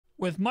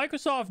with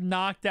Microsoft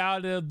knocked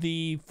out of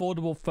the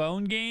foldable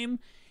phone game,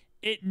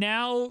 it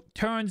now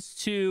turns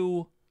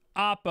to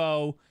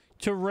Oppo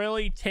to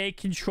really take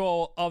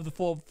control of the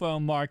foldable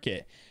phone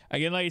market.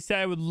 Again, like I said,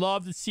 I would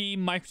love to see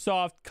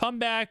Microsoft come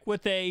back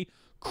with a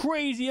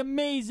crazy,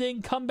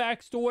 amazing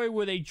comeback story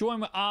where they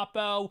join with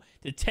Oppo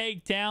to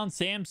take down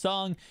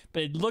Samsung,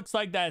 but it looks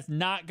like that's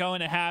not going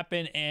to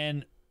happen.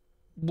 And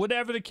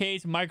whatever the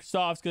case,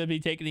 Microsoft's going to be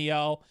taking the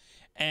L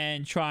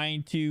and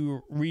trying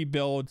to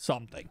rebuild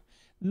something.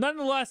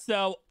 Nonetheless,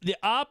 though, the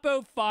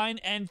Oppo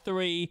Find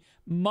N3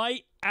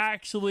 might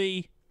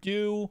actually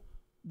do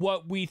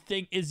what we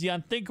think is the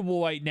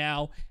unthinkable right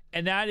now,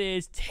 and that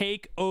is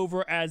take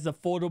over as the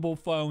foldable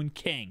phone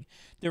king.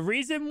 The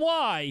reason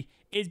why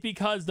is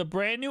because the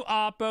brand new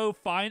Oppo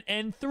Find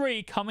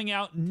N3 coming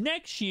out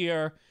next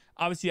year,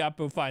 obviously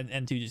Oppo Find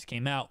N2 just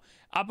came out,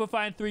 Oppo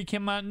Find 3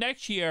 came out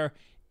next year,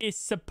 is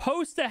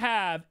supposed to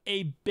have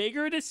a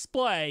bigger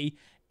display,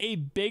 a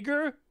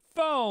bigger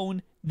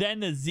phone than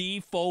the Z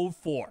Fold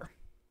 4.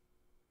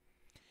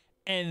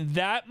 And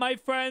that, my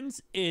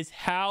friends, is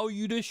how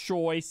you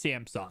destroy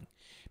Samsung.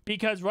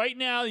 Because right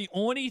now, the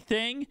only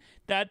thing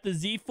that the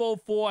Z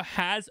Fold 4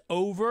 has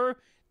over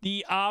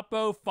the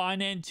Oppo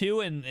Find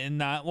N2, and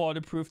not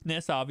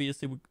waterproofness,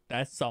 obviously,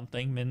 that's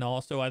something. And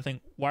also, I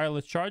think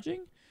wireless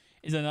charging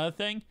is another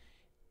thing,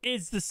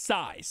 is the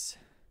size.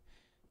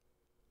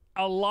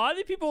 A lot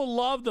of people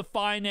love the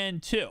Find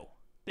N2.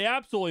 They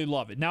absolutely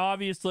love it. Now,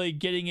 obviously,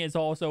 getting it is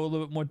also a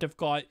little bit more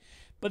difficult,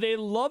 but they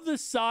love the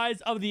size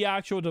of the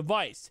actual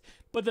device.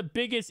 But the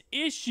biggest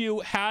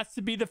issue has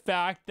to be the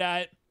fact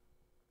that,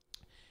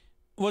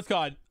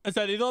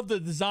 they love the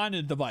design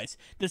of the device.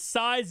 The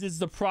size is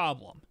the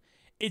problem.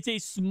 It's a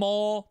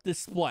small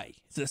display.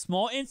 It's a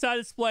small inside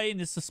display and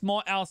it's a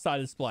small outside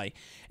display.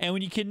 And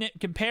when you can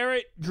compare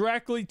it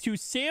directly to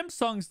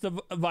Samsung's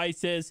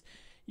devices,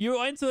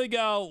 you instantly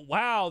go,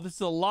 wow, this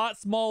is a lot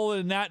smaller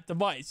than that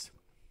device.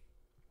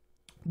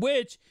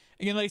 Which,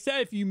 again, like I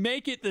said, if you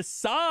make it the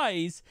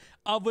size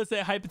of, let's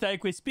say,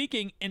 hypothetically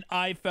speaking, an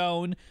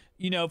iPhone,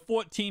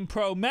 14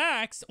 Pro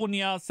Max on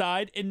the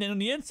outside, and then on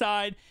the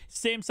inside,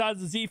 same size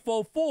as the Z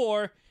Fold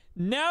 4,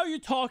 now you're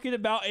talking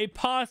about a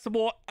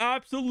possible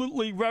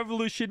absolutely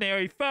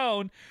revolutionary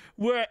phone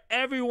where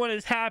everyone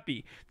is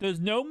happy. There's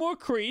no more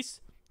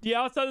crease. The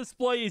outside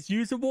display is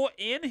usable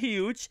and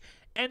huge,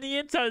 and the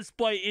inside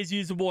display is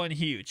usable and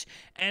huge.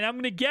 And I'm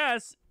going to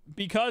guess,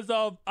 because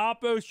of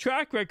Oppo's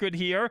track record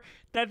here,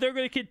 that they're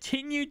going to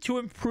continue to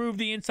improve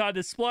the inside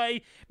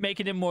display,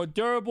 making it more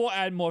durable,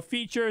 add more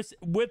features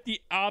with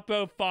the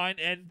Oppo Find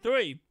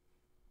N3.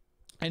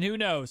 And who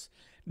knows?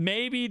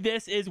 Maybe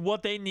this is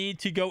what they need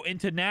to go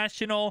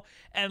international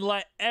and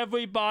let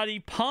everybody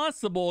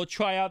possible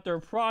try out their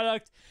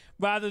product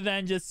rather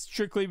than just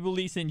strictly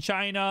release in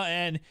China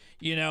and,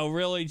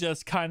 really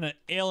just kind of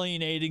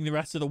alienating the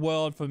rest of the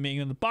world from being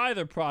able to buy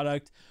their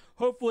product.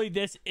 Hopefully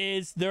this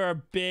is their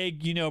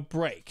big,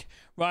 break,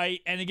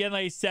 right? And again,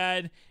 like I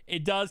said,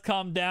 it does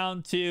come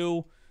down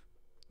to,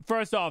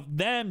 first off,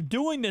 them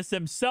doing this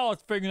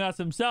themselves, figuring out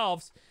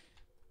themselves.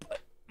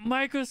 But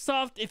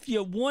Microsoft, if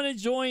you want to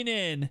join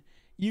in,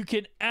 you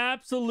can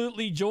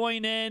absolutely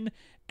join in.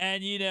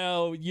 And,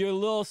 your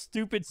little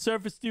stupid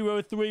Surface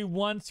Duo 3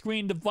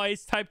 one-screen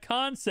device type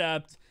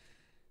concept,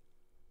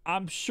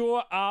 I'm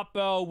sure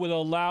Oppo would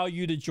allow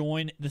you to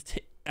join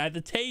at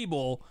the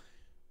table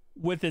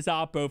with this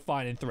Oppo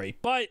Find N3.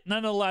 But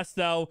nonetheless,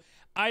 though,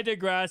 I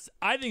digress.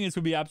 I think this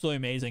would be absolutely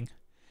amazing.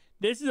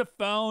 This is a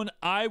phone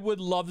I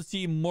would love to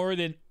see more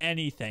than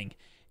anything.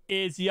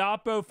 Is the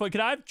Oppo,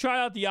 because I've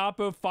tried out the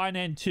Oppo Find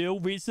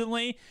N2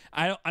 recently.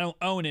 I don't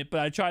own it,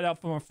 but I tried it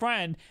out from a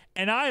friend,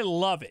 and I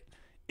love it.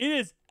 It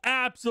is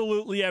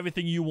absolutely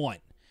everything you want.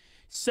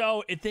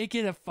 So if they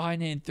get a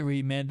Find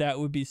N3, man, that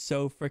would be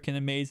so freaking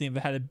amazing if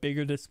it had a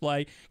bigger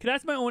display. Because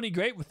that's my only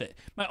great with it.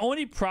 My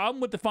only problem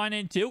with the Find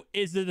N2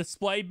 is the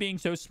display being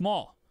so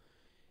small.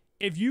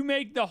 If you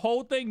make the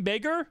whole thing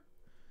bigger,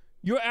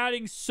 you're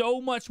adding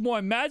so much more.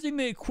 Imagine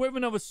the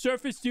equivalent of a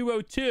Surface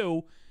Duo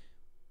 2,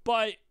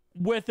 but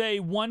with a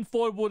one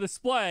foldable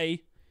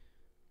display,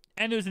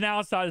 and there's an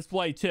outside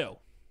display too.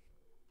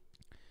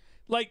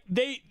 Like,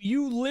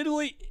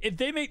 if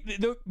they make,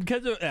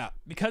 because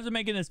they're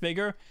making this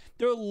bigger,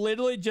 they're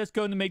literally just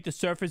going to make the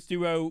Surface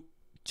Duo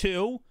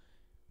 2,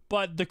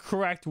 but the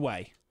correct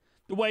way.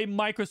 The way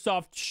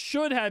Microsoft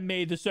should have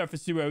made the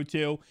Surface Duo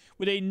 2,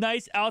 with a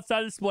nice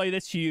outside display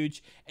that's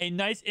huge, a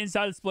nice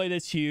inside display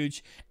that's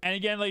huge. And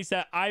again, like I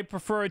said, I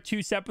prefer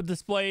 2 separate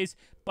displays,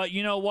 but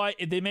you know what?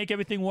 If they make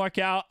everything work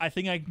out, I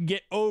think I can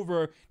get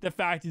over the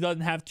fact it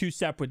doesn't have 2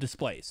 separate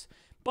displays.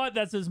 But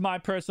that's just my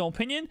personal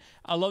opinion.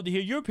 I'd love to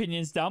hear your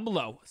opinions down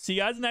below. See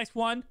you guys in the next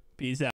one. Peace out.